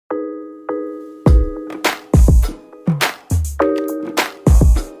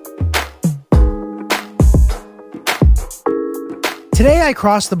Today I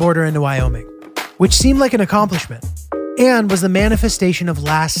crossed the border into Wyoming, which seemed like an accomplishment and was the manifestation of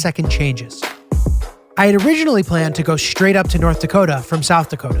last-second changes. I had originally planned to go straight up to North Dakota from South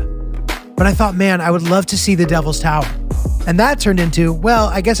Dakota, but I thought, man, I would love to see the Devil's Tower. And that turned into, well,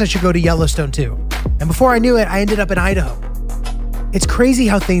 I guess I should go to Yellowstone too. And before I knew it, I ended up in Idaho. It's crazy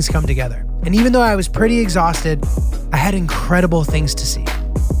how things come together. And even though I was pretty exhausted, I had incredible things to see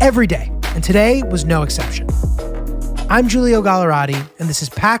every day. And today was no exception. I'm Giulio Gallerati, and this is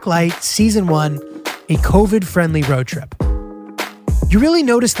Pack Light Season 1, a COVID-friendly road trip. You really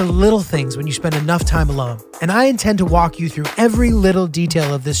notice the little things when you spend enough time alone, and I intend to walk you through every little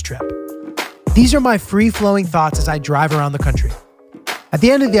detail of this trip. These are my free-flowing thoughts as I drive around the country. At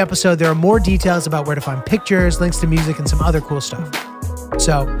the end of the episode, there are more details about where to find pictures, links to music, and some other cool stuff.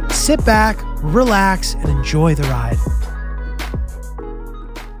 So sit back, relax, and enjoy the ride.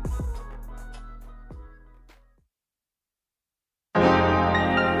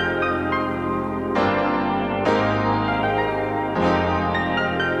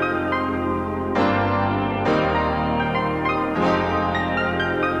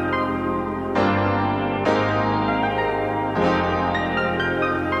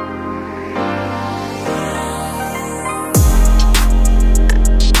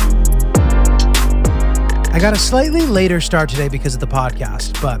 I got a slightly later start today because of the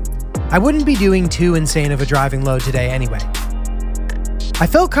podcast, but I wouldn't be doing too insane of a driving load today anyway. I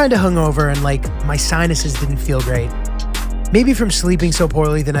felt kind of hungover and like my sinuses didn't feel great. Maybe from sleeping so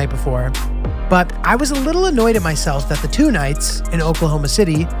poorly the night before, but I was a little annoyed at myself that the two nights in Oklahoma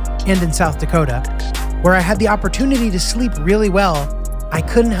City and in South Dakota, where I had the opportunity to sleep really well, I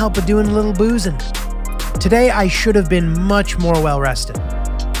couldn't help but doing a little boozing. Today I should have been much more well rested.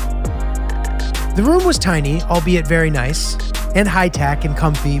 The room was tiny, albeit very nice, and high-tech and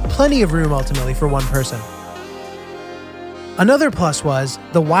comfy, plenty of room ultimately for one person. Another plus was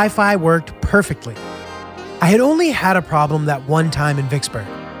the Wi-Fi worked perfectly. I had only had a problem that one time in Vicksburg,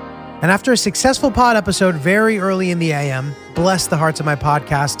 and after a successful pod episode very early in the AM, bless the hearts of my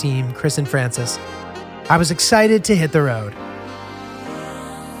podcast team, Chris and Francis, I was excited to hit the road.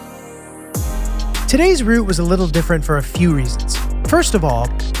 Today's route was a little different for a few reasons. First of all,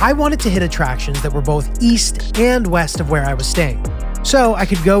 I wanted to hit attractions that were both east and west of where I was staying. So I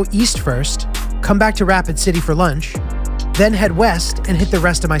could go east first, come back to Rapid City for lunch, then head west and hit the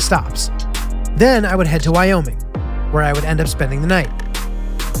rest of my stops. Then I would head to Wyoming, where I would end up spending the night.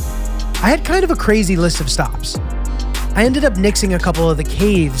 I had kind of a crazy list of stops. I ended up nixing a couple of the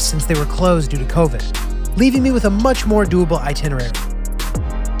caves since they were closed due to COVID, leaving me with a much more doable itinerary.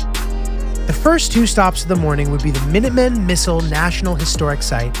 The first two stops of the morning would be the Minuteman Missile National Historic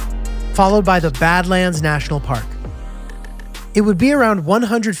Site, followed by the Badlands National Park. It would be around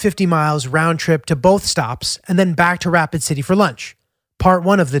 150 miles round trip to both stops and then back to Rapid City for lunch, part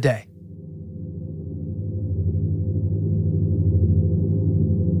one of the day.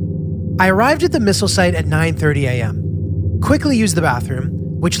 I arrived at the missile site at 9:30 a.m., quickly used the bathroom,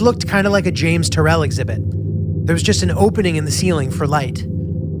 which looked kind of like a James Turrell exhibit. There was just an opening in the ceiling for light,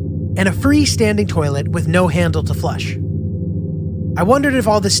 and a freestanding toilet with no handle to flush. I wondered if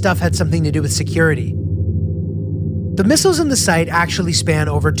all this stuff had something to do with security. The missiles in the site actually span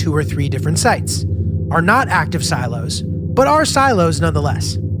over 2 or 3 different sites, are not active silos, but are silos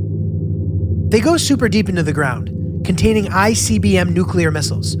nonetheless. They go super deep into the ground, containing ICBM nuclear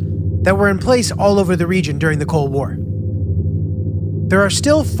missiles that were in place all over the region during the Cold War. There are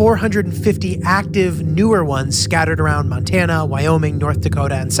still 450 active, newer ones scattered around Montana, Wyoming, North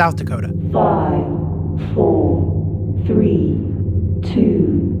Dakota, and South Dakota. 5, 4, 3,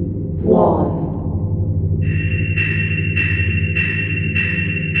 2, 1.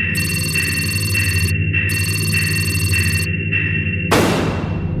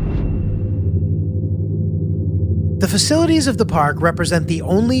 The facilities of the park represent the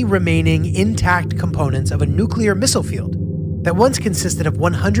only remaining intact components of a nuclear missile field that once consisted of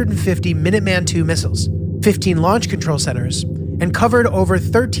 150 Minuteman II missiles, 15 launch control centers, and covered over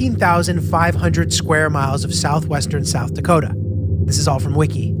 13,500 square miles of southwestern South Dakota. This is all from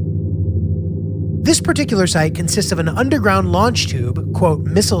Wiki. This particular site consists of an underground launch tube, quote,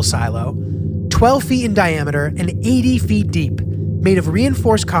 missile silo, 12 feet in diameter and 80 feet deep, made of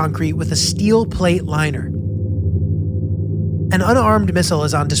reinforced concrete with a steel plate liner. An unarmed missile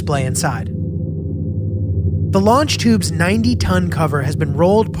is on display inside. The launch tube's 90-ton cover has been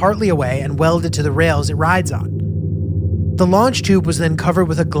rolled partly away and welded to the rails it rides on. The launch tube was then covered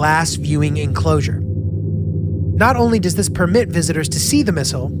with a glass viewing enclosure. Not only does this permit visitors to see the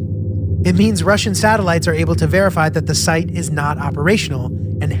missile, it means Russian satellites are able to verify that the site is not operational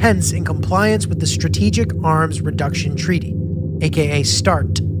and hence in compliance with the Strategic Arms Reduction Treaty, aka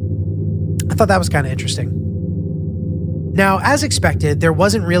START. I thought that was kind of interesting. Now, as expected, there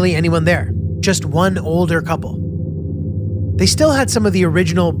wasn't really anyone there, just one older couple. They still had some of the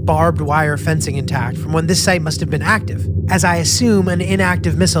original barbed wire fencing intact from when this site must have been active, as I assume an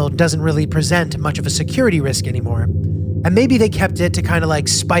inactive missile doesn't really present much of a security risk anymore, and maybe they kept it to kind of like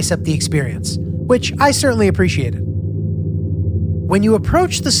spice up the experience, which I certainly appreciated. When you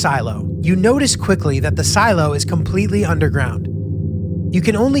approach the silo, you notice quickly that the silo is completely underground. You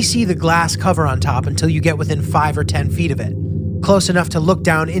can only see the glass cover on top until you get within 5 or 10 feet of it, close enough to look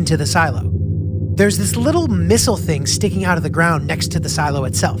down into the silo. There's this little missile thing sticking out of the ground next to the silo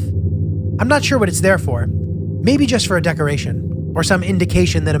itself. I'm not sure what it's there for, maybe just for a decoration, or some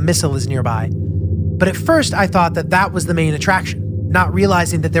indication that a missile is nearby. But at first I thought that that was the main attraction, not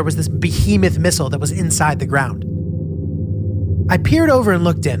realizing that there was this behemoth missile that was inside the ground. I peered over and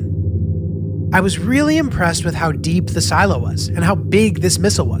looked in. I was really impressed with how deep the silo was and how big this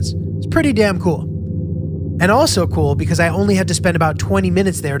missile was. It's pretty damn cool. And also cool because I only had to spend about 20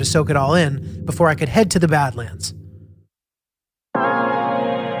 minutes there to soak it all in before I could head to the Badlands.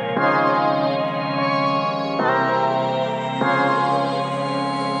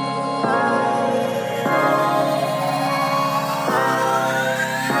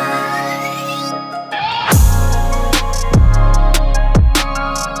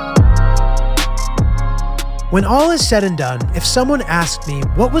 When all is said and done, if someone asked me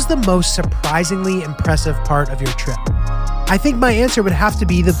what was the most surprisingly impressive part of your trip, I think my answer would have to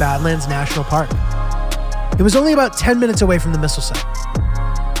be the Badlands National Park. It was only about 10 minutes away from the missile site.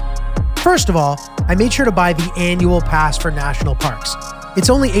 First of all, I made sure to buy the annual pass for national parks. It's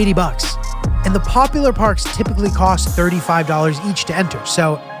only $80, and the popular parks typically cost $35 each to enter,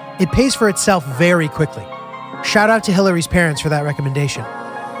 so it pays for itself very quickly. Shout out to Hillary's parents for that recommendation.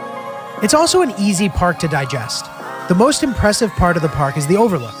 It's also an easy park to digest. The most impressive part of the park is the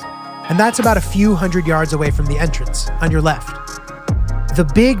overlook, and that's about a few hundred yards away from the entrance, on your left. The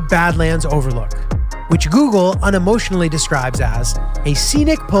Big Badlands Overlook, which Google unemotionally describes as a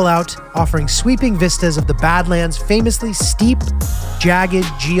scenic pullout offering sweeping vistas of the Badlands' famously steep, jagged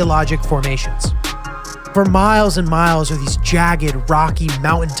geologic formations. For miles and miles are these jagged, rocky,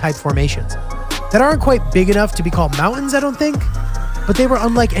 mountain-type formations that aren't quite big enough to be called mountains, I don't think, but they were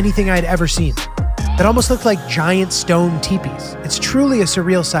unlike anything I'd ever seen. That almost looked like giant stone teepees. It's truly a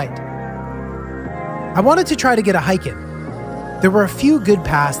surreal sight. I wanted to try to get a hike in. There were a few good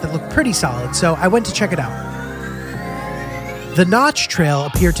paths that looked pretty solid, so I went to check it out. The Notch Trail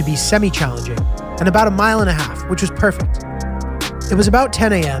appeared to be semi-challenging, and about 1.5 miles, which was perfect. It was about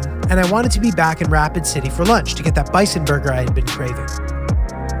 10 a.m., and I wanted to be back in Rapid City for lunch to get that bison burger I had been craving.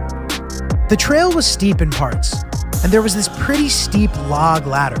 The trail was steep in parts, and there was this pretty steep log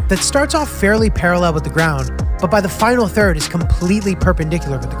ladder that starts off fairly parallel with the ground, but by the final third is completely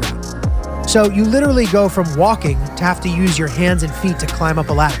perpendicular with the ground. So you literally go from walking to have to use your hands and feet to climb up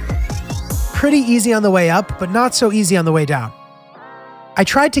a ladder. Pretty easy on the way up, but not so easy on the way down. I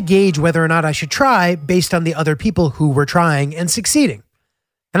tried to gauge whether or not I should try based on the other people who were trying and succeeding.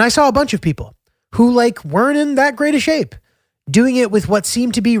 And I saw a bunch of people who weren't in that great a shape, doing it with what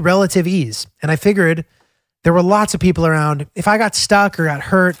seemed to be relative ease. And I figured there were lots of people around. If I got stuck or got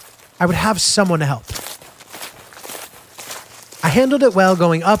hurt, I would have someone to help. I handled it well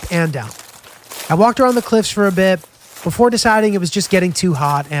going up and down. I walked around the cliffs for a bit before deciding it was just getting too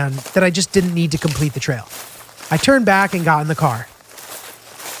hot and that I just didn't need to complete the trail. I turned back and got in the car.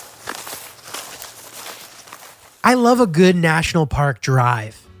 I love a good national park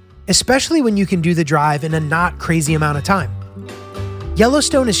drive, especially when you can do the drive in a not crazy amount of time.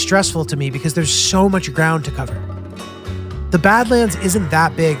 Yellowstone is stressful to me because there's so much ground to cover. The Badlands isn't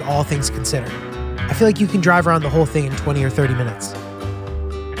that big, all things considered. I feel like you can drive around the whole thing in 20 or 30 minutes.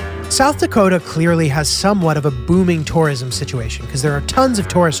 South Dakota clearly has somewhat of a booming tourism situation because there are tons of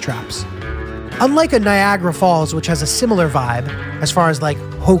tourist traps. Unlike a Niagara Falls, which has a similar vibe as far as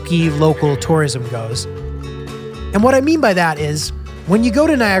hokey local tourism goes. And what I mean by that is, when you go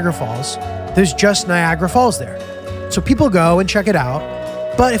to Niagara Falls, there's just Niagara Falls there. So people go and check it out,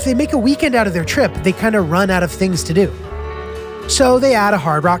 but if they make a weekend out of their trip, they kind of run out of things to do. So they add a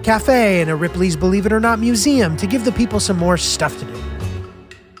Hard Rock Cafe and a Ripley's Believe It or Not museum to give the people some more stuff to do.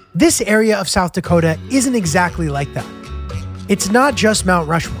 This area of South Dakota isn't exactly like that. It's not just Mount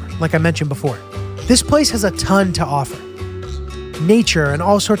Rushmore, like I mentioned before. This place has a ton to offer. Nature and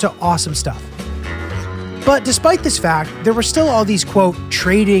all sorts of awesome stuff. But despite this fact, there were still all these, quote,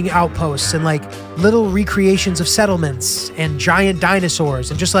 trading outposts and little recreations of settlements and giant dinosaurs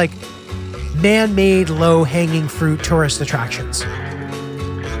and just man-made low-hanging fruit tourist attractions.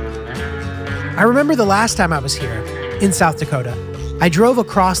 I remember the last time I was here, in South Dakota, I drove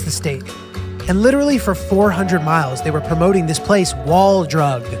across the state. And literally for 400 miles, they were promoting this place, Wall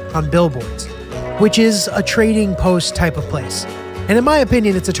Drug, on billboards, which is a trading post type of place. And in my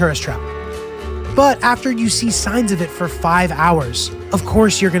opinion, it's a tourist trap. But after you see signs of it for 5 hours, of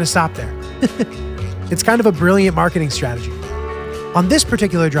course you're going to stop there. It's kind of a brilliant marketing strategy. On this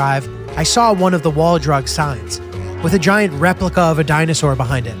particular drive, I saw one of the Wall Drug signs with a giant replica of a dinosaur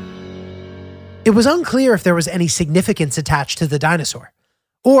behind it. It was unclear if there was any significance attached to the dinosaur,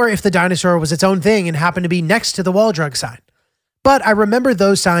 or if the dinosaur was its own thing and happened to be next to the Wall Drug sign. But I remember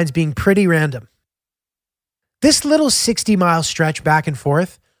those signs being pretty random. This little 60-mile stretch back and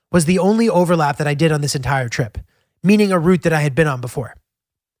forth was the only overlap that I did on this entire trip, meaning a route that I had been on before.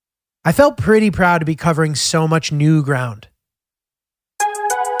 I felt pretty proud to be covering so much new ground.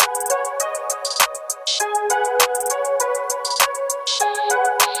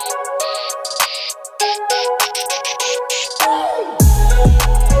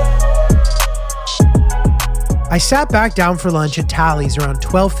 I sat back down for lunch at Tally's around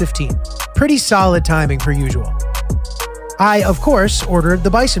 12:15. Pretty solid timing per usual. I, of course, ordered the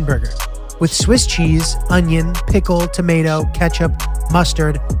bison burger with Swiss cheese, onion, pickle, tomato, ketchup,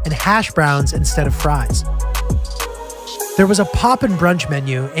 mustard, and hash browns instead of fries. There was a poppin' brunch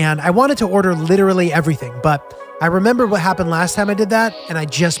menu, and I wanted to order literally everything, but I remembered what happened last time I did that, and I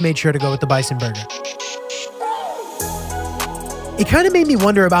just made sure to go with the bison burger. It kind of made me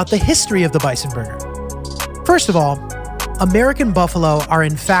wonder about the history of the bison burger. First of all, American buffalo are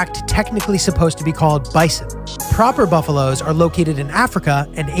in fact technically supposed to be called bison. Proper buffaloes are located in Africa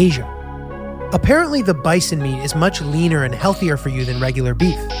and Asia. Apparently, the bison meat is much leaner and healthier for you than regular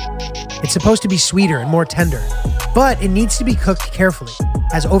beef. It's supposed to be sweeter and more tender, but it needs to be cooked carefully,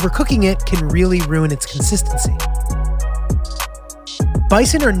 as overcooking it can really ruin its consistency.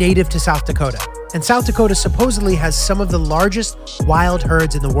 Bison are native to South Dakota, and South Dakota supposedly has some of the largest wild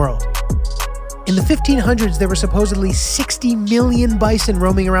herds in the world. In the 1500s, there were supposedly 60 million bison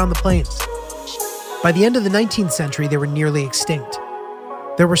roaming around the plains. By the end of the 19th century, they were nearly extinct.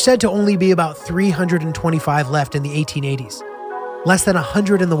 There were said to only be about 325 left in the 1880s, less than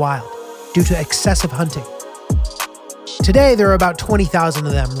 100 in the wild, due to excessive hunting. Today, there are about 20,000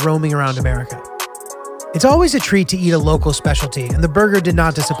 of them roaming around America. It's always a treat to eat a local specialty, and the burger did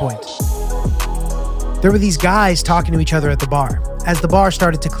not disappoint. There were these guys talking to each other at the bar, as the bar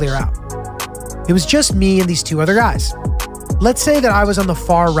started to clear out. It was just me and these two other guys. Let's say that I was on the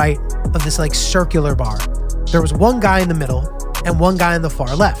far right of this circular bar. There was one guy in the middle and one guy on the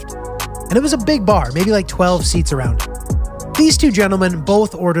far left. And it was a big bar, maybe 12 seats around it. These two gentlemen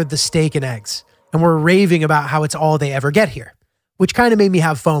both ordered the steak and eggs and were raving about how it's all they ever get here, which kind of made me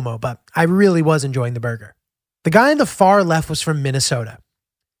have FOMO, but I really was enjoying the burger. The guy on the far left was from Minnesota.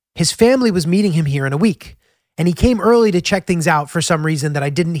 His family was meeting him here in a week, and he came early to check things out for some reason that I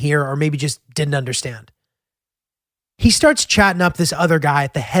didn't hear or maybe just didn't understand. He starts chatting up this other guy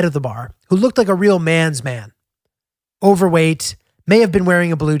at the head of the bar who looked like a real man's man. Overweight, may have been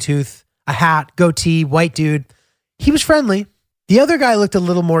wearing a Bluetooth, a hat, goatee, white dude. He was friendly. The other guy looked a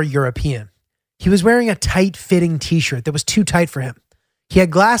little more European. He was wearing a tight-fitting t-shirt that was too tight for him. He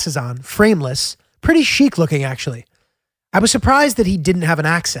had glasses on, frameless, pretty chic looking actually. I was surprised that he didn't have an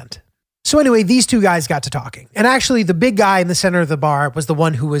accent. So anyway, these two guys got to talking. And actually, the big guy in the center of the bar was the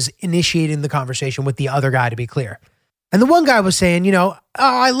one who was initiating the conversation with the other guy, to be clear. And the one guy was saying, oh,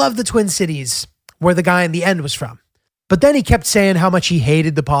 I love the Twin Cities, where the guy in the end was from. But then he kept saying how much he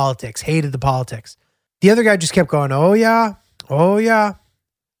hated the politics. The other guy just kept going, oh yeah.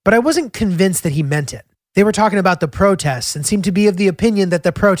 But I wasn't convinced that he meant it. They were talking about the protests and seemed to be of the opinion that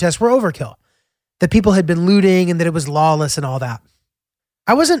the protests were overkill, that people had been looting and that it was lawless and all that.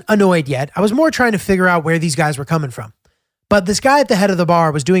 I wasn't annoyed yet. I was more trying to figure out where these guys were coming from. But this guy at the head of the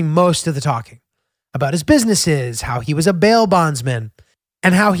bar was doing most of the talking about his businesses, how he was a bail bondsman,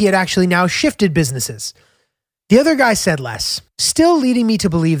 and how he had actually now shifted businesses. The other guy said less, still leading me to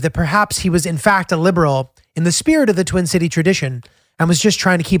believe that perhaps he was in fact a liberal in the spirit of the Twin City tradition and was just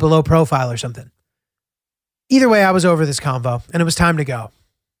trying to keep a low profile or something. Either way, I was over this convo and it was time to go.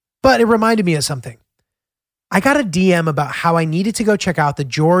 But it reminded me of something. I got a DM about how I needed to go check out the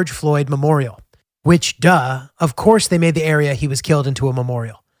George Floyd Memorial, which, of course they made the area he was killed into a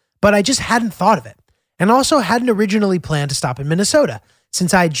memorial. But I just hadn't thought of it, and also hadn't originally planned to stop in Minnesota,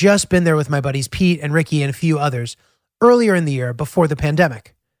 since I had just been there with my buddies Pete and Ricky and a few others earlier in the year before the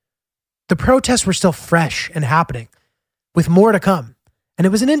pandemic. The protests were still fresh and happening, with more to come, and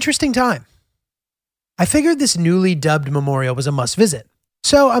it was an interesting time. I figured this newly dubbed memorial was a must visit.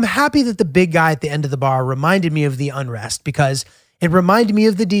 So I'm happy that the big guy at the end of the bar reminded me of the unrest because it reminded me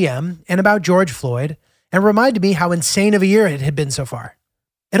of the DM and about George Floyd and reminded me how insane of a year it had been so far.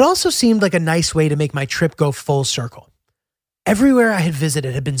 It also seemed like a nice way to make my trip go full circle. Everywhere I had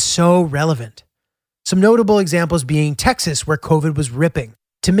visited had been so relevant. Some notable examples being Texas, where COVID was ripping,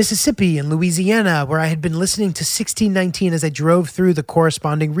 to Mississippi and Louisiana, where I had been listening to 1619 as I drove through the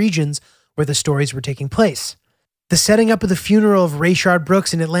corresponding regions where the stories were taking place, the setting up of the funeral of Rayshard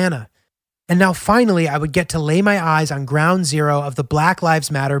Brooks in Atlanta, and now finally I would get to lay my eyes on ground zero of the Black Lives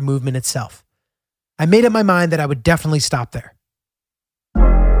Matter movement itself. I made up my mind that I would definitely stop there.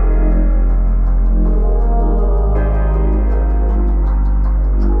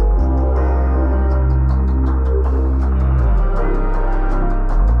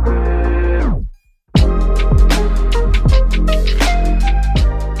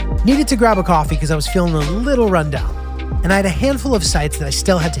 Needed to grab a coffee because I was feeling a little rundown, and I had a handful of sites that I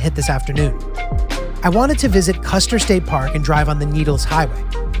still had to hit this afternoon. I wanted to visit Custer State Park and drive on the Needles Highway.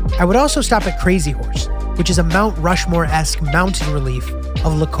 I would also stop at Crazy Horse, which is a Mount Rushmore-esque mountain relief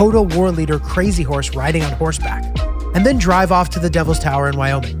of Lakota war leader Crazy Horse riding on horseback, and then drive off to the Devil's Tower in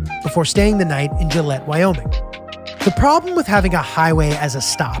Wyoming before staying the night in Gillette, Wyoming. The problem with having a highway as a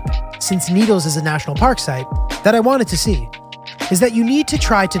stop, since Needles is a national park site that I wanted to see, is that you need to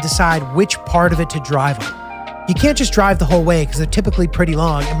try to decide which part of it to drive on. You can't just drive the whole way because they're typically pretty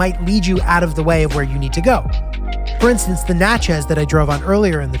long and might lead you out of the way of where you need to go. For instance, the Natchez that I drove on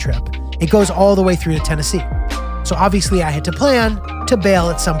earlier in the trip, it goes all the way through to Tennessee. So obviously I had to plan to bail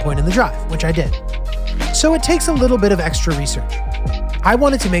at some point in the drive, which I did. So it takes a little bit of extra research. I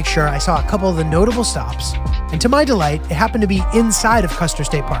wanted to make sure I saw a couple of the notable stops, and to my delight, it happened to be inside of Custer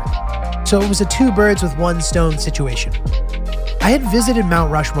State Park. So it was a two birds with one stone situation. I had visited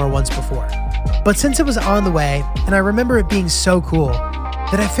Mount Rushmore once before, but since it was on the way, and I remember it being so cool,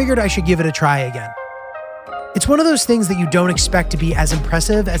 that I figured I should give it a try again. It's one of those things that you don't expect to be as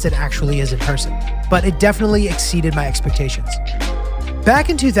impressive as it actually is in person, but it definitely exceeded my expectations. Back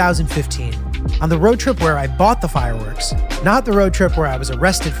in 2015, on the road trip where I bought the fireworks, not the road trip where I was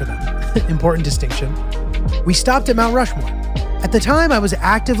arrested for them, important distinction, we stopped at Mount Rushmore. At the time, I was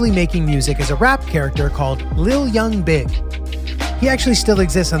actively making music as a rap character called Lil Young Big. He actually still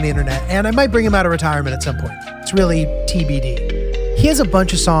exists on the internet, and I might bring him out of retirement at some point. It's really TBD. He has a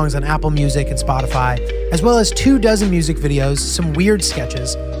bunch of songs on Apple Music and Spotify, as well as 24 music videos, some weird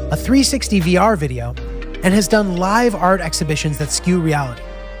sketches, a 360 VR video, and has done live art exhibitions that skew reality,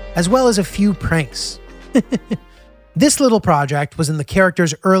 as well as a few pranks. This little project was in the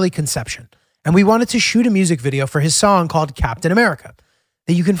character's early conception, and we wanted to shoot a music video for his song called Captain America,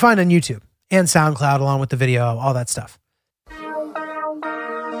 that you can find on YouTube and SoundCloud along with the video, all that stuff.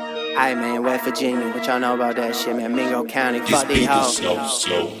 Hey man, West Virginia, what y'all know about that shit, man? Mingo County, fuck these hoes.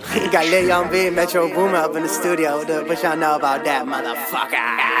 Got Lil Young Big, Metro Boomin up in the studio, what y'all know about that, motherfucker?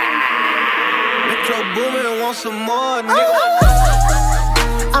 Metro Boomin want some more, nigga.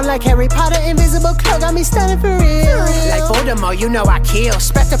 I'm like Harry Potter, invisible cloak, got me stunning for real. Like Voldemort, you know I kill.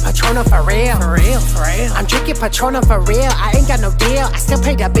 Spectre Patronum for real. For real, for real. I'm drinking Patronum for real. I ain't got no deal, I still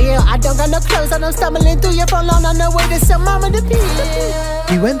pay the bill. I don't got no clothes, I don't stumbling through your phone long on the way to some mama the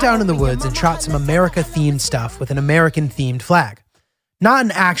pill. We went down in the woods and shot some America-themed stuff with an American-themed flag. Not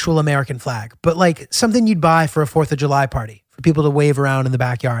an actual American flag, but like something you'd buy for a 4th of July party, for people to wave around in the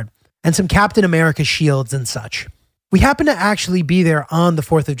backyard. And some Captain America shields and such. We happened to actually be there on the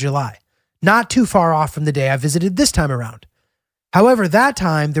 4th of July, not too far off from the day I visited this time around. However, that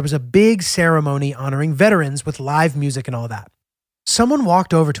time there was a big ceremony honoring veterans with live music and all that. Someone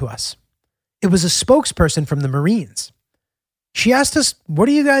walked over to us. It was a spokesperson from the Marines. She asked us, "What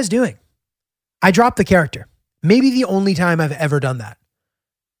are you guys doing?" I dropped the character. Maybe the only time I've ever done that.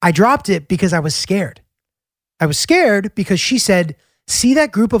 I dropped it because I was scared. I was scared because she said, "See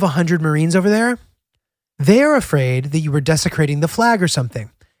that group of 100 Marines over there? They're afraid that you were desecrating the flag or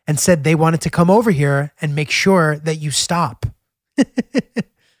something, and said they wanted to come over here and make sure that you stop."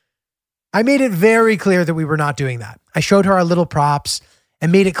 I made it very clear that we were not doing that. I showed her our little props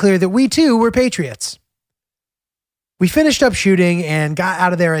and made it clear that we too were patriots. We finished up shooting and got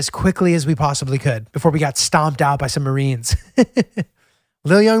out of there as quickly as we possibly could before we got stomped out by some Marines.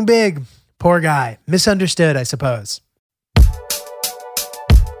 Lil Young Big, poor guy, misunderstood, I suppose.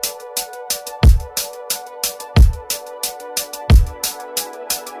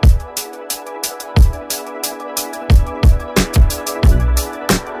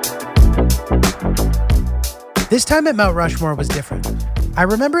 This time at Mount Rushmore was different. I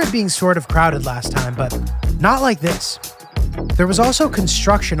remember it being sort of crowded last time, but not like this. There was also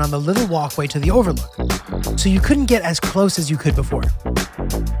construction on the little walkway to the overlook, so you couldn't get as close as you could before.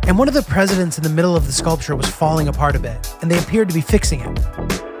 And one of the presidents in the middle of the sculpture was falling apart a bit, and they appeared to be fixing it.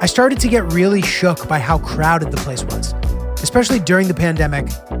 I started to get really shook by how crowded the place was, especially during the pandemic,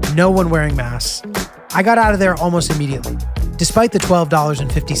 no one wearing masks. I got out of there almost immediately, despite the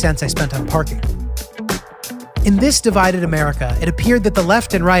 $12.50 I spent on parking. In this divided America, it appeared that the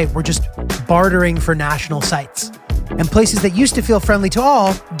left and right were just bartering for national sites, and places that used to feel friendly to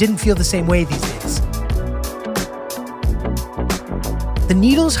all didn't feel the same way these days. The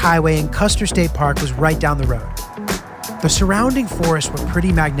Needles Highway in Custer State Park was right down the road. The surrounding forests were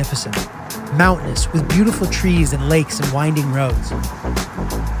pretty magnificent, mountainous with beautiful trees and lakes and winding roads.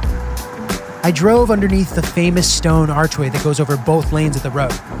 I drove underneath the famous stone archway that goes over both lanes of the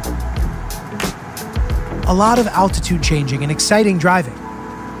road. A lot of altitude changing and exciting driving.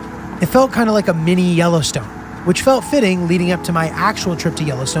 It felt kind of like a mini Yellowstone, which felt fitting leading up to my actual trip to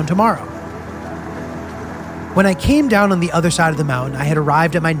Yellowstone tomorrow. When I came down on the other side of the mountain, I had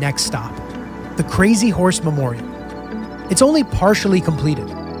arrived at my next stop, the Crazy Horse Memorial. It's only partially completed.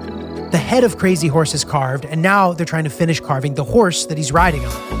 The head of Crazy Horse is carved, and now they're trying to finish carving the horse that he's riding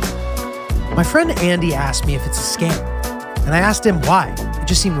on. My friend Andy asked me if it's a scam, and I asked him why. It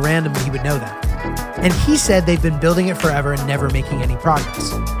just seemed random that he would know that. And he said they've been building it forever and never making any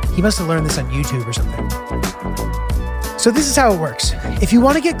progress. He must have learned this on YouTube or something. So this is how it works. If you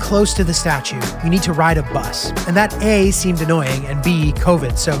want to get close to the statue, you need to ride a bus. And that A, seemed annoying, and B,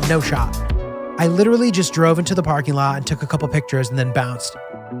 COVID, so no shot. I literally just drove into the parking lot and took a couple pictures and then bounced.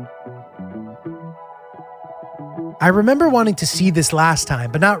 I remember wanting to see this last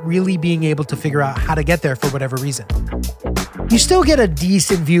time, but not really being able to figure out how to get there for whatever reason. You still get a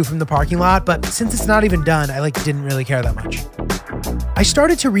decent view from the parking lot, but since it's not even done, I didn't really care that much. I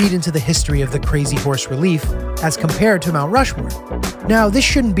started to read into the history of the Crazy Horse relief as compared to Mount Rushmore. Now, this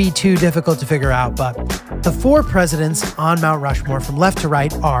shouldn't be too difficult to figure out, but the 4 presidents on Mount Rushmore from left to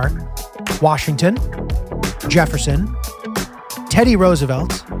right are Washington, Jefferson, Teddy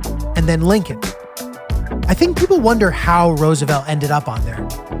Roosevelt, and then Lincoln. I think people wonder how Roosevelt ended up on there.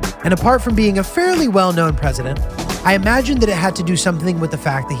 And apart from being a fairly well-known president, I imagine that it had to do something with the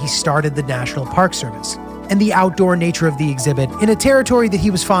fact that he started the National Park Service and the outdoor nature of the exhibit in a territory that he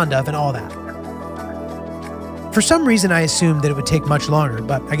was fond of and all that. For some reason, I assumed that it would take much longer,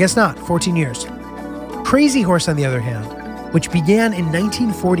 but I guess not, 14 years. Crazy Horse, on the other hand, which began in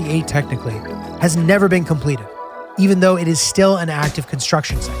 1948 technically, has never been completed, even though it is still an active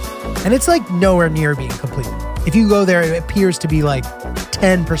construction site. And it's nowhere near being completed. If you go there, it appears to be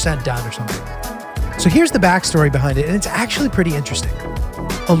 10% done or something. So here's the backstory behind it, and it's actually pretty interesting.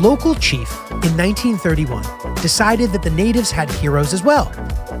 A local chief in 1931 decided that the natives had heroes as well,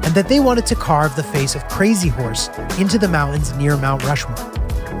 and that they wanted to carve the face of Crazy Horse into the mountains near Mount Rushmore.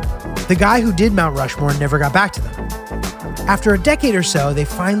 The guy who did Mount Rushmore never got back to them. After a decade or so, they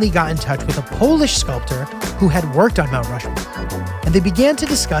finally got in touch with a Polish sculptor who had worked on Mount Rushmore, and they began to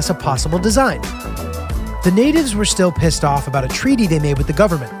discuss a possible design. The natives were still pissed off about a treaty they made with the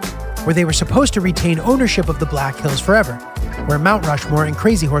government, where they were supposed to retain ownership of the Black Hills forever, where Mount Rushmore and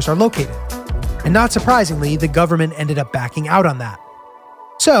Crazy Horse are located. And not surprisingly, the government ended up backing out on that.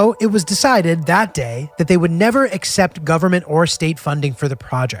 So it was decided that day that they would never accept government or state funding for the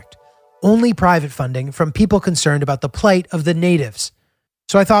project, only private funding from people concerned about the plight of the natives.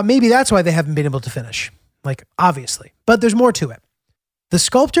 So I thought maybe that's why they haven't been able to finish. Obviously. But there's more to it. The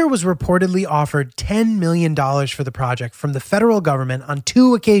sculptor was reportedly offered $10 million for the project from the federal government on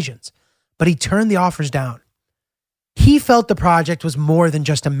 2 occasions, but he turned the offers down. He felt the project was more than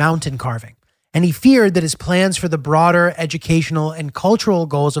just a mountain carving, and he feared that his plans for the broader educational and cultural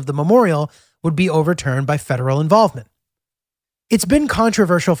goals of the memorial would be overturned by federal involvement. It's been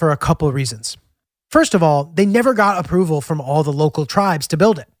controversial for a couple of reasons. First of all, they never got approval from all the local tribes to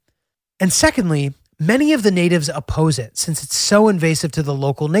build it. And secondly, many of the natives oppose it since it's so invasive to the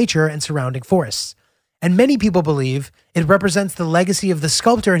local nature and surrounding forests. And many people believe it represents the legacy of the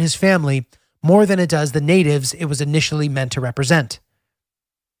sculptor and his family more than it does the natives it was initially meant to represent.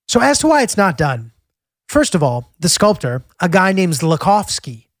 So as to why it's not done, first of all, the sculptor, a guy named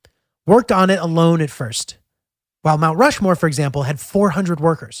Zlikovsky, worked on it alone at first, while Mount Rushmore, for example, had 400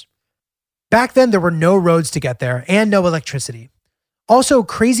 workers. Back then, there were no roads to get there and no electricity. Also,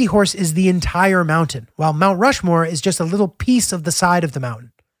 Crazy Horse is the entire mountain, while Mount Rushmore is just a little piece of the side of the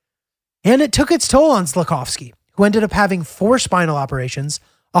mountain. And it took its toll on Zlikovsky, who ended up having 4 spinal operations,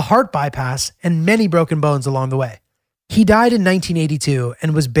 a heart bypass, and many broken bones along the way. He died in 1982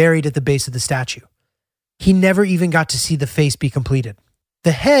 and was buried at the base of the statue. He never even got to see the face be completed.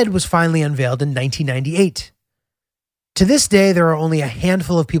 The head was finally unveiled in 1998. To this day, there are only a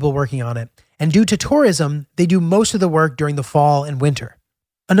handful of people working on it, and due to tourism, they do most of the work during the fall and winter.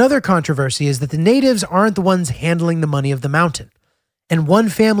 Another controversy is that the natives aren't the ones handling the money of the mountain, and one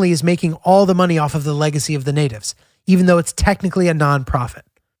family is making all the money off of the legacy of the natives, even though it's technically a nonprofit.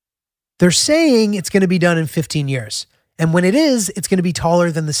 They're saying it's going to be done in 15 years, and when it is, it's going to be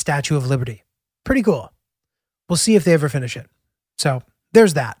taller than the Statue of Liberty. Pretty cool. We'll see if they ever finish it. So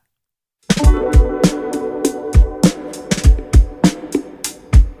there's that.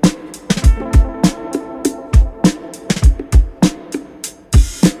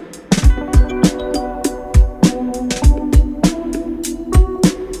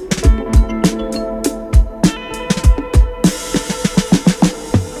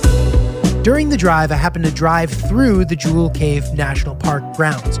 During the drive, I happened to drive through the Jewel Cave National Park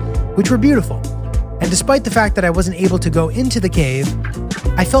grounds, which were beautiful. And despite the fact that I wasn't able to go into the cave,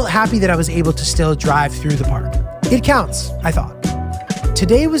 I felt happy that I was able to still drive through the park. It counts, I thought.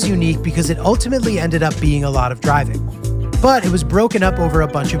 Today was unique because it ultimately ended up being a lot of driving, but it was broken up over a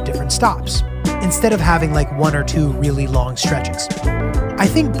bunch of different stops, instead of having like one or two really long stretches. I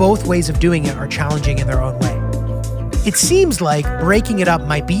think both ways of doing it are challenging in their own way. It seems like breaking it up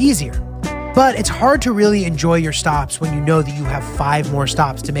might be easier, but it's hard to really enjoy your stops when you know that you have 5 more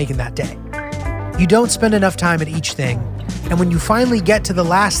stops to make in that day. You don't spend enough time at each thing, and when you finally get to the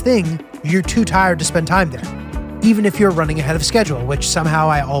last thing, you're too tired to spend time there, even if you're running ahead of schedule, which somehow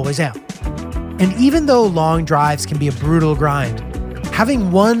I always am. And even though long drives can be a brutal grind,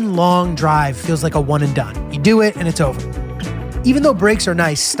 having one long drive feels like a one and done. You do it and it's over. Even though breaks are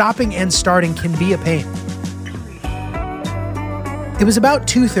nice, stopping and starting can be a pain. It was about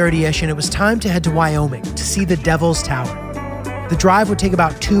 2:30-ish and it was time to head to Wyoming to see the Devil's Tower. The drive would take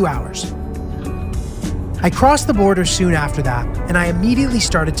about 2 hours. I crossed the border soon after that, and I immediately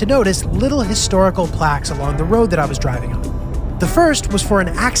started to notice little historical plaques along the road that I was driving on. The first was for an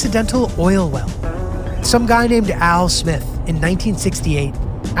accidental oil well. Some guy named Al Smith in 1968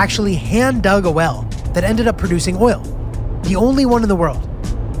 actually hand dug a well that ended up producing oil, the only one in the world.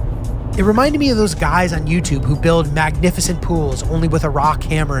 It reminded me of those guys on YouTube who build magnificent pools only with a rock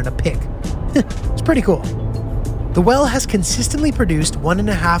hammer and a pick. It's pretty cool. The well has consistently produced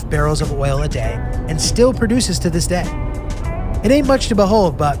 1.5 barrels of oil a day and still produces to this day. It ain't much to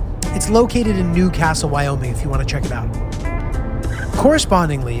behold, but it's located in Newcastle, Wyoming if you want to check it out.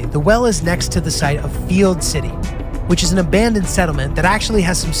 Correspondingly, the well is next to the site of Field City, which is an abandoned settlement that actually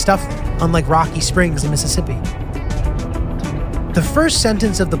has some stuff there, unlike Rocky Springs in Mississippi. The first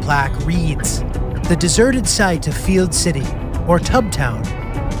sentence of the plaque reads, "The deserted site of Field City, or Tubtown,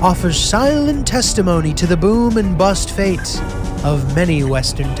 offers silent testimony to the boom and bust fate of many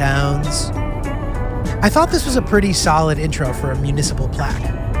western towns." I thought this was a pretty solid intro for a municipal plaque.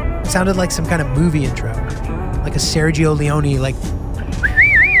 It sounded like some kind of movie intro, like a Sergio Leone, like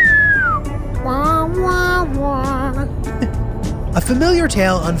wah, wah, wah. A familiar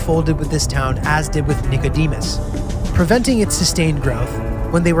tale unfolded with this town, as did with Nicodemus, preventing its sustained growth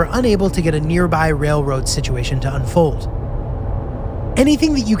when they were unable to get a nearby railroad situation to unfold.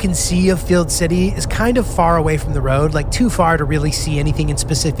 Anything that you can see of Field City is kind of far away from the road, like too far to really see anything in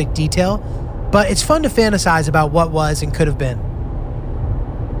specific detail, but it's fun to fantasize about what was and could have been.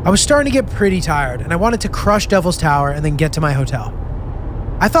 I was starting to get pretty tired, and I wanted to crush Devil's Tower and then get to my hotel.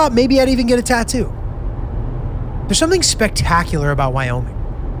 I thought maybe I'd even get a tattoo. There's something spectacular about Wyoming.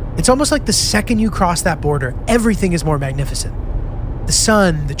 It's almost like the second you cross that border, everything is more magnificent. The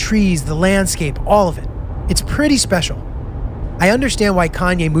sun, the trees, the landscape, all of it. It's pretty special. I understand why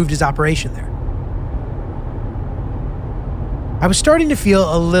Kanye moved his operation there. I was starting to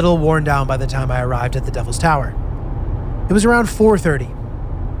feel a little worn down by the time I arrived at the Devil's Tower. It was around 4:30.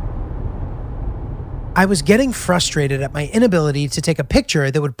 I was getting frustrated at my inability to take a picture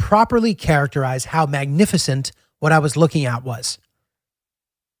that would properly characterize how magnificent what I was looking at was.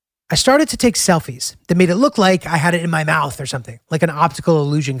 I started to take selfies that made it look like I had it in my mouth or something, like an optical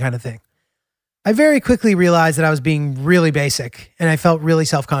illusion kind of thing. I very quickly realized that I was being really basic, and I felt really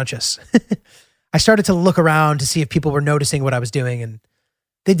self-conscious. I started to look around to see if people were noticing what I was doing, and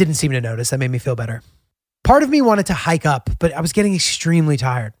they didn't seem to notice. That made me feel better. Part of me wanted to hike up, but I was getting extremely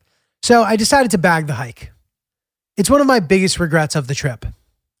tired. So I decided to bag the hike. It's one of my biggest regrets of the trip.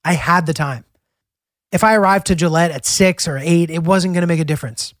 I had the time. If I arrived to Gillette at 6 or 8, it wasn't going to make a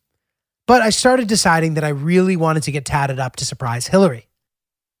difference. But I started deciding that I really wanted to get tatted up to surprise Hillary.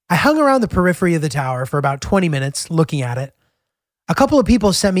 I hung around the periphery of the tower for about 20 minutes looking at it. A couple of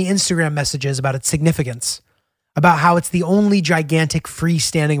people sent me Instagram messages about its significance, about how it's the only gigantic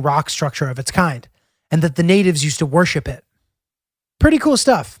freestanding rock structure of its kind, and that the natives used to worship it. Pretty cool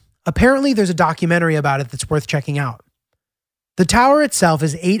stuff. Apparently, there's a documentary about it that's worth checking out. The tower itself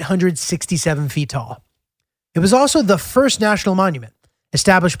is 867 feet tall. It was also the first national monument,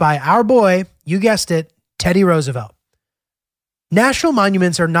 established by our boy, you guessed it, Teddy Roosevelt. National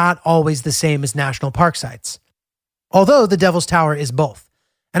monuments are not always the same as national park sites, although the Devil's Tower is both.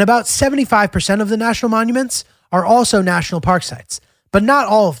 And about 75% of the national monuments are also national park sites, but not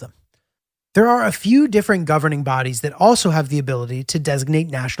all of them. There are a few different governing bodies that also have the ability to designate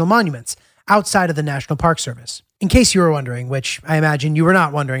national monuments outside of the National Park Service. In case you were wondering, which I imagine you were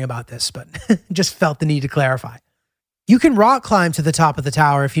not wondering about this, but just felt the need to clarify. You can rock climb to the top of the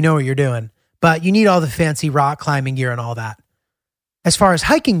tower if you know what you're doing, but you need all the fancy rock climbing gear and all that. As far as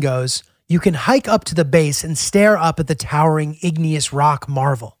hiking goes, you can hike up to the base and stare up at the towering igneous rock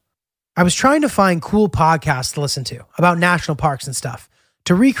marvel. I was trying to find cool podcasts to listen to about national parks and stuff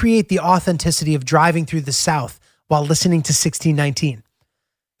to recreate the authenticity of driving through the South while listening to 1619.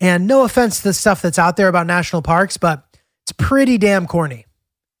 And no offense to the stuff that's out there about national parks, but it's pretty damn corny.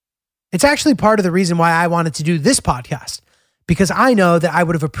 It's actually part of the reason why I wanted to do this podcast, because I know that I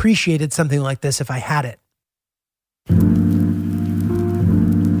would have appreciated something like this if I had it.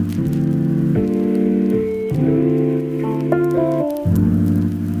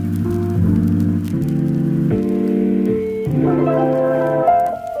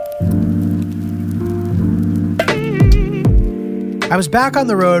 I was back on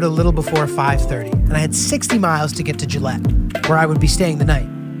the road a little before 5:30, and I had 60 miles to get to Gillette, where I would be staying the night.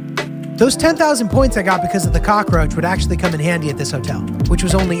 Those 10,000 points I got because of the cockroach would actually come in handy at this hotel, which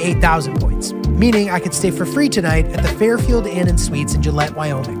was only 8,000 points, meaning I could stay for free tonight at the Fairfield Inn and Suites in Gillette,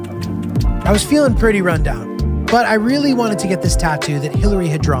 Wyoming. I was feeling pretty run down, but I really wanted to get this tattoo that Hillary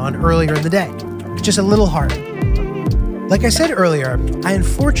had drawn earlier in the day, just a little hard. Like I said earlier, I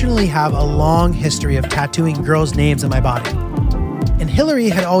unfortunately have a long history of tattooing girls' names on my body. And Hillary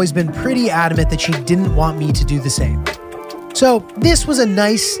had always been pretty adamant that she didn't want me to do the same. So this was a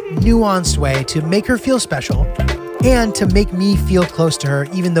nice, nuanced way to make her feel special and to make me feel close to her,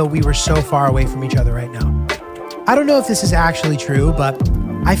 even though we were so far away from each other right now. I don't know if this is actually true, but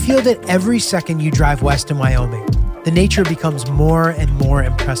I feel that every second you drive west in Wyoming, the nature becomes more and more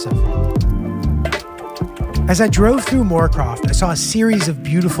impressive. As I drove through Moorcroft, I saw a series of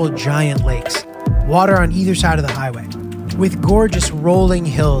beautiful giant lakes, water on either side of the highway, with gorgeous rolling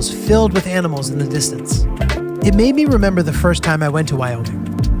hills filled with animals in the distance. It made me remember the first time I went to Wyoming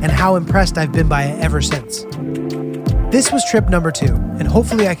and how impressed I've been by it ever since. This was trip number 2, and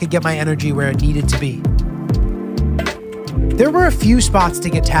hopefully I could get my energy where it needed to be. There were a few spots to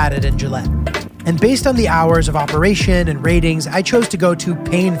get tatted in Gillette, and based on the hours of operation and ratings, I chose to go to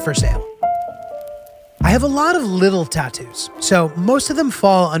Pain for Sale. I have a lot of little tattoos, so most of them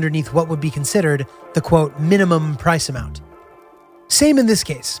fall underneath what would be considered the quote minimum price amount. Same in this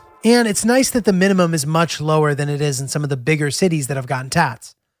case, and it's nice that the minimum is much lower than it is in some of the bigger cities that have gotten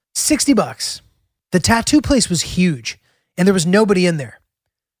tats. $60. The tattoo place was huge, and there was nobody in there.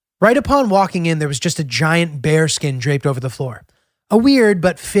 Right upon walking in, there was just a giant bear skin draped over the floor. A weird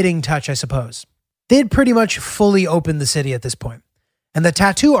but fitting touch, I suppose. They had pretty much fully opened the city at this point. And the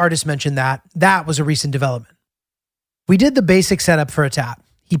tattoo artist mentioned that was a recent development. We did the basic setup for a tat.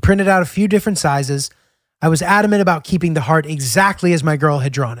 He printed out a few different sizes. I was adamant about keeping the heart exactly as my girl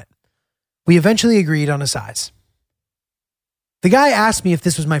had drawn it. We eventually agreed on a size. The guy asked me if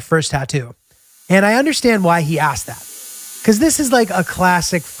this was my first tattoo, and I understand why he asked that. Because this is like a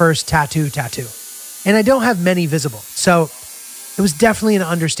classic first tattoo, and I don't have many visible, so it was definitely an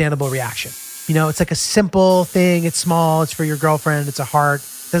understandable reaction. You know, it's like a simple thing. It's small. It's for your girlfriend. It's a heart.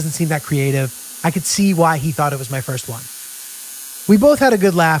 Doesn't seem that creative. I could see why he thought it was my first one. We both had a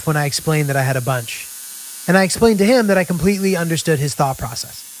good laugh when I explained that I had a bunch. And I explained to him that I completely understood his thought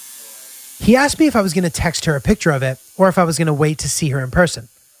process. He asked me if I was going to text her a picture of it or if I was going to wait to see her in person.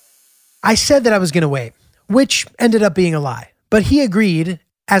 I said that I was going to wait, which ended up being a lie. But he agreed,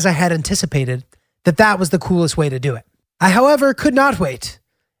 as I had anticipated, that that was the coolest way to do it. I, however, could not wait.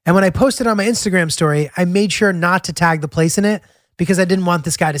 And when I posted on my Instagram story, I made sure not to tag the place in it because I didn't want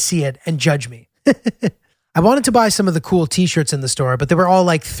this guy to see it and judge me. I wanted to buy some of the cool t-shirts in the store, but they were all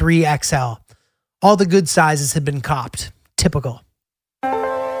like 3XL. All the good sizes had been copped. Typical.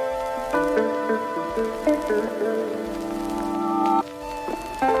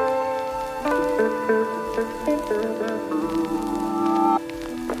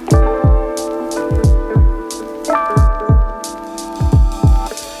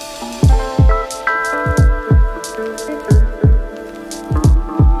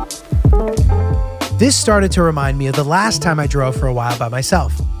 This started to remind me of the last time I drove for a while by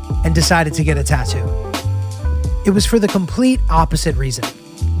myself and decided to get a tattoo. It was for the complete opposite reason.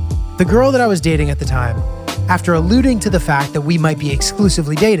 The girl that I was dating at the time, after alluding to the fact that we might be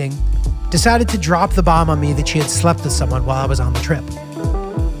exclusively dating, decided to drop the bomb on me that she had slept with someone while I was on the trip.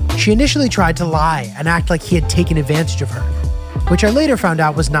 She initially tried to lie and act like he had taken advantage of her, which I later found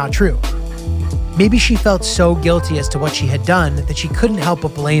out was not true. Maybe she felt so guilty as to what she had done that she couldn't help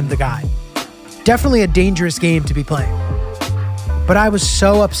but blame the guy. Definitely a dangerous game to be playing. But I was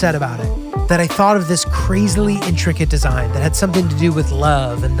so upset about it that I thought of this crazily intricate design that had something to do with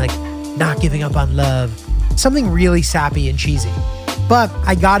love and not giving up on love. Something really sappy and cheesy. But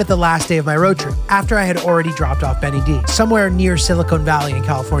I got it the last day of my road trip, after I had already dropped off Benny D, somewhere near Silicon Valley in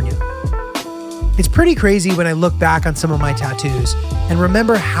California. It's pretty crazy when I look back on some of my tattoos and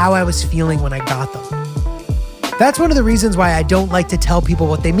remember how I was feeling when I got them. That's one of the reasons why I don't like to tell people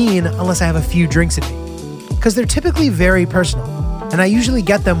what they mean unless I have a few drinks in me, because they're typically very personal, and I usually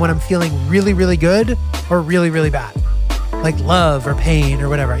get them when I'm feeling really, really good or really, really bad. Like love or pain or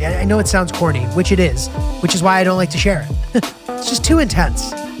whatever. I know it sounds corny, which it is, which is why I don't like to share it. It's just too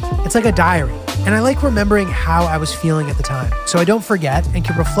intense. It's like a diary, and I like remembering how I was feeling at the time, so I don't forget and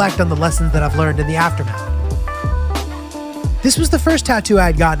can reflect on the lessons that I've learned in the aftermath. This was the first tattoo I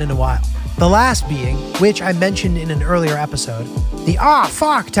had gotten in a while. The last being, which I mentioned in an earlier episode, the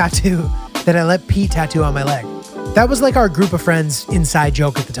fuck tattoo that I let Pete tattoo on my leg. That was like our group of friends' inside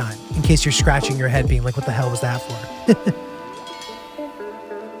joke at the time, in case you're scratching your head being like, what the hell was that for?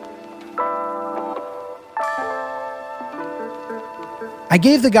 I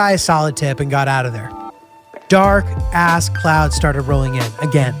gave the guy a solid tip and got out of there. Dark ass clouds started rolling in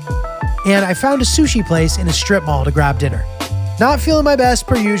again, and I found a sushi place in a strip mall to grab dinner. Not feeling my best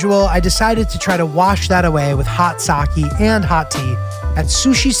per usual, I decided to try to wash that away with hot sake and hot tea at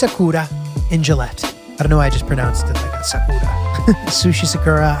Sushi Sakura in Gillette. I don't know why I just pronounced it like a Sakura. Sushi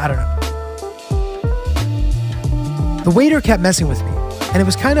Sakura, I don't know. The waiter kept messing with me, and it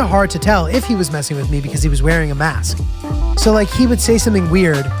was kind of hard to tell if he was messing with me because he was wearing a mask. So he would say something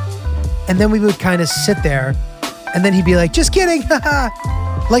weird, and then we would kind of sit there, and then he'd be like, just kidding, haha.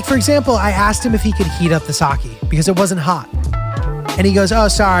 Like, for example, I asked him if he could heat up the sake because it wasn't hot. And he goes, oh,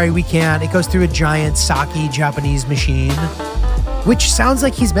 sorry, we can't. It goes through a giant sake Japanese machine, which sounds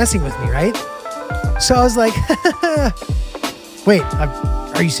like he's messing with me, right? So I was like, wait,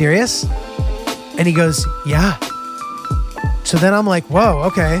 are you serious? And he goes, yeah. So then I'm like, whoa,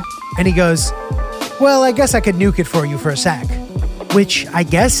 okay. And he goes, well, I guess I could nuke it for you for a sec. Which I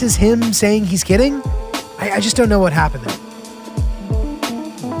guess is him saying he's kidding? I just don't know what happened there.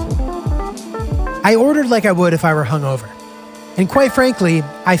 I ordered like I would if I were hungover. And quite frankly,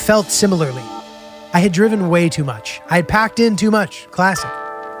 I felt similarly. I had driven way too much. I had packed in too much. Classic.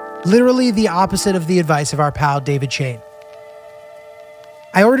 Literally the opposite of the advice of our pal David Shane.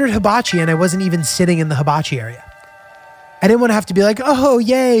 I ordered hibachi and I wasn't even sitting in the hibachi area. I didn't want to have to be like, oh,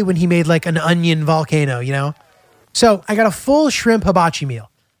 yay, when he made like an onion volcano, you know? So I got a full shrimp hibachi meal,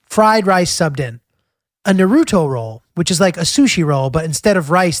 fried rice subbed in, a Naruto roll, which is like a sushi roll, but instead of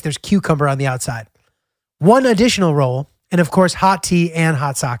rice, there's cucumber on the outside. One additional roll, and of course, hot tea and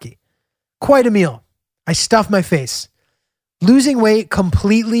hot sake. Quite a meal. I stuffed my face. Losing weight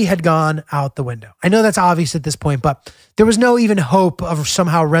completely had gone out the window. I know that's obvious at this point, but there was no even hope of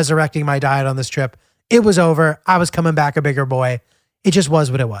somehow resurrecting my diet on this trip. It was over. I was coming back a bigger boy. It just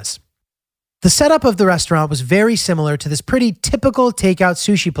was what it was. The setup of the restaurant was very similar to this pretty typical takeout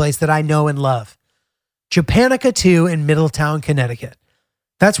sushi place that I know and love. Japanica 2 in Middletown, Connecticut.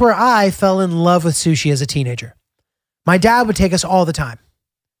 That's where I fell in love with sushi as a teenager. My dad would take us all the time.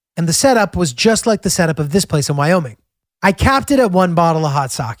 And the setup was just like the setup of this place in Wyoming. I capped it at one bottle of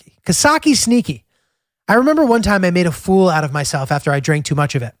hot sake, because sake's sneaky. I remember one time I made a fool out of myself after I drank too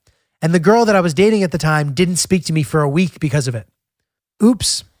much of it. And the girl that I was dating at the time didn't speak to me for a week because of it.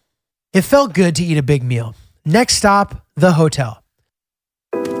 Oops. It felt good to eat a big meal. Next stop, the hotel.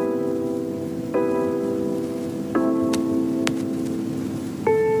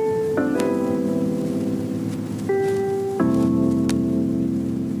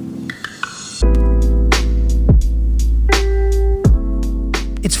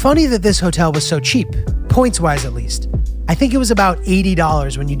 It's funny that this hotel was so cheap, points-wise at least. I think it was about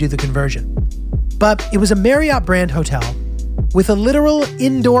 $80 when you do the conversion. But it was a Marriott brand hotel with a literal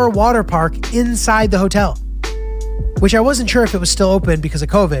indoor water park inside the hotel, which I wasn't sure if it was still open because of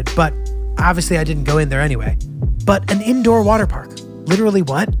COVID, but obviously I didn't go in there anyway. But an indoor water park. Literally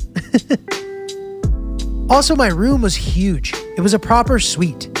what? Also, my room was huge. It was a proper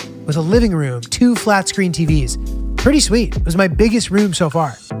suite with a living room, 2 flat screen TVs. Pretty sweet. It was my biggest room so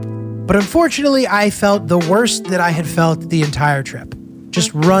far. But unfortunately, I felt the worst that I had felt the entire trip.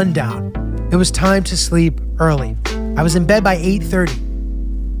 Just run down. It was time to sleep early. I was in bed by 8:30.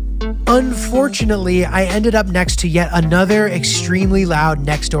 Unfortunately, I ended up next to yet another extremely loud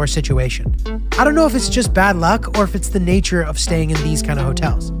next door situation. I don't know if it's just bad luck or if it's the nature of staying in these kind of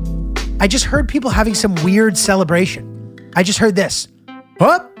hotels. I just heard people having some weird celebration. I just heard this.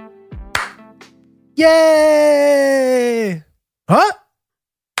 Huh? Yay! Huh?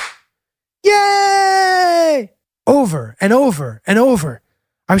 Yay! Over and over and over.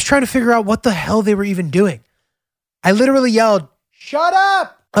 I was trying to figure out what the hell they were even doing. I literally yelled, "Shut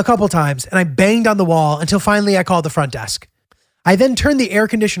up!" a couple times, and I banged on the wall until finally I called the front desk. I then turned the air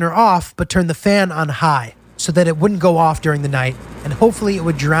conditioner off, but turned the fan on high so that it wouldn't go off during the night, and hopefully it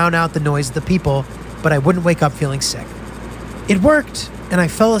would drown out the noise of the people, but I wouldn't wake up feeling sick. It worked, and I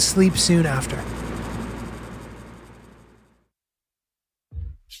fell asleep soon after.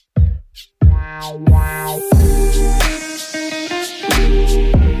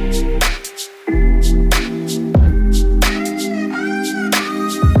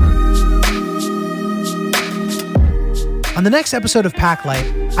 On the next episode of Pack Light,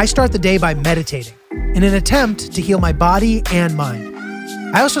 I start the day by meditating in an attempt to heal my body and mind.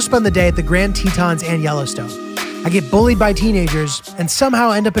 I also spend the day at the Grand Tetons and Yellowstone. I get bullied by teenagers and somehow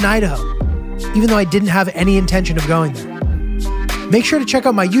end up in Idaho, even though I didn't have any intention of going there. Make sure to check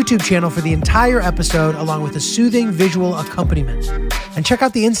out my YouTube channel for the entire episode along with a soothing visual accompaniment. And check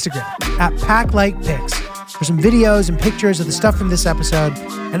out the Instagram at PackLightPics for some videos and pictures of the stuff from this episode,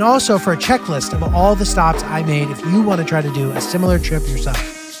 and also for a checklist of all the stops I made if you want to try to do a similar trip yourself.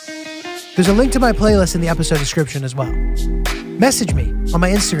 There's a link to my playlist in the episode description as well. Message me on my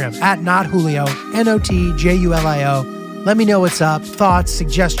Instagram at NotJulio, NotJulio. Let me know what's up, thoughts,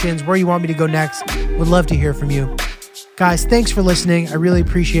 suggestions, where you want me to go next. Would love to hear from you. Guys, thanks for listening. I really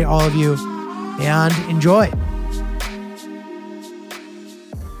appreciate all of you, and enjoy.